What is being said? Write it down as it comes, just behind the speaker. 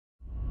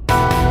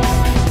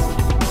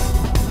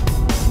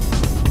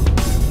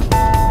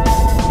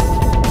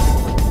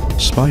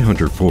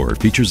SpyHunter 4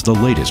 features the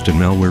latest in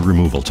malware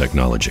removal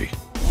technology.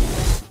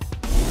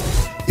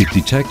 It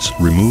detects,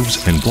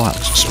 removes, and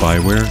blocks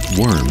spyware,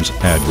 worms,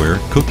 adware,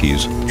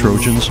 cookies,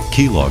 trojans,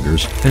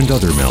 keyloggers, and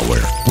other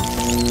malware.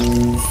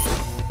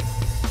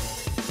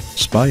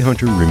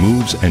 SpyHunter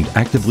removes and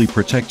actively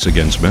protects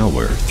against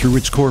malware through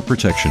its core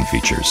protection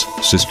features: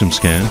 System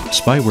Scan,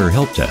 Spyware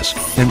Help Desk,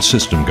 and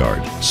System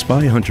Guard.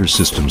 SpyHunter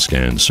System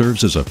Scan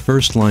serves as a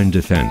first-line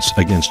defense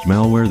against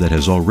malware that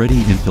has already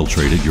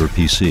infiltrated your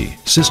PC.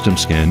 System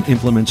Scan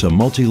implements a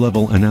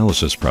multi-level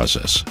analysis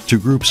process to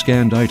group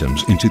scanned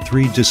items into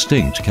 3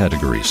 distinct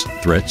categories: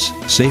 threats,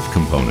 safe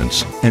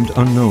components, and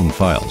unknown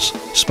files.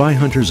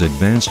 SpyHunter's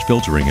advanced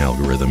filtering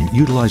algorithm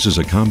utilizes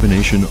a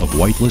combination of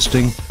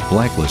whitelisting,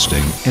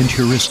 blacklisting, and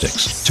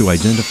heuristics to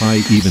identify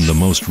even the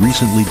most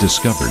recently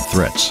discovered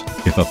threats.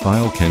 If a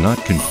file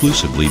cannot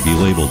conclusively be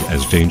labeled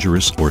as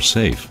dangerous or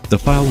safe, the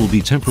file will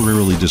be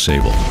temporarily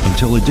disabled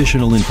until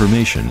additional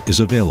information is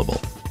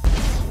available.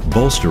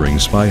 Bolstering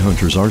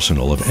SpyHunter's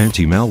arsenal of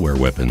anti-malware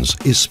weapons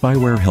is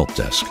Spyware Help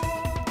Desk.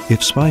 If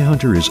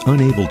SpyHunter is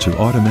unable to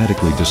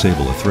automatically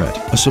disable a threat,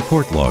 a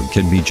support log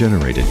can be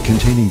generated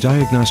containing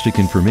diagnostic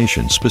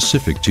information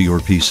specific to your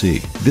PC.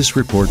 This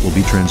report will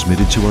be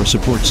transmitted to our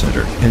support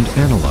center and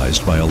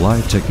analyzed by a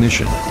live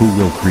technician who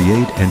will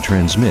create and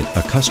transmit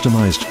a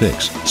customized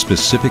fix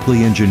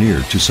specifically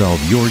engineered to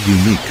solve your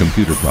unique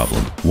computer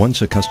problem.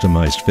 Once a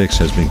customized fix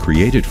has been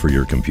created for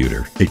your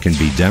computer, it can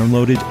be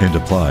downloaded and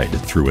applied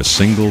through a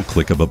single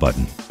click of a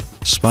button.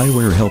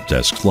 Spyware Help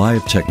Desk's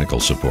live technical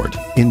support.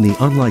 In the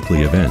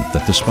unlikely event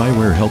that the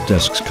Spyware Help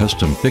Desk's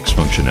custom fix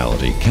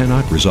functionality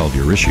cannot resolve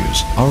your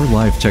issues, our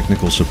live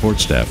technical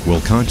support staff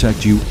will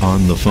contact you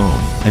on the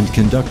phone and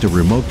conduct a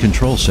remote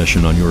control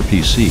session on your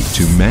PC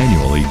to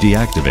manually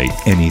deactivate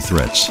any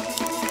threats.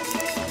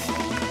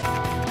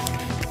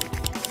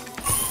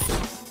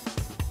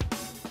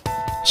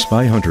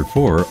 SpyHunter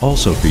 4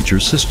 also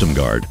features System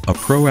Guard, a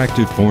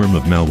proactive form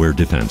of malware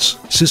defense.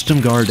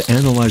 System Guard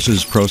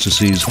analyzes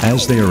processes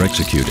as they are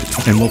executed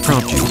and will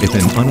prompt you if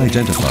an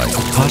unidentified,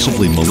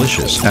 possibly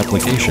malicious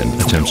application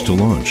attempts to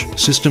launch.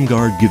 System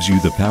Guard gives you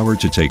the power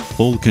to take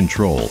full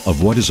control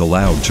of what is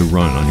allowed to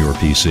run on your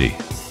PC.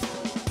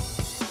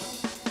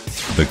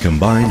 The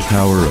combined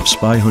power of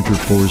SpyHunter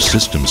 4's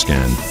System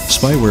Scan,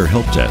 Spyware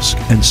Help Desk,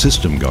 and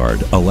System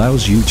Guard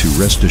allows you to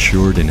rest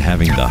assured in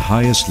having the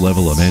highest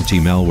level of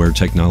anti-malware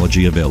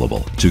technology available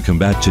to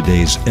combat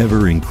today's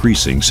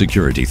ever-increasing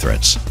security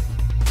threats.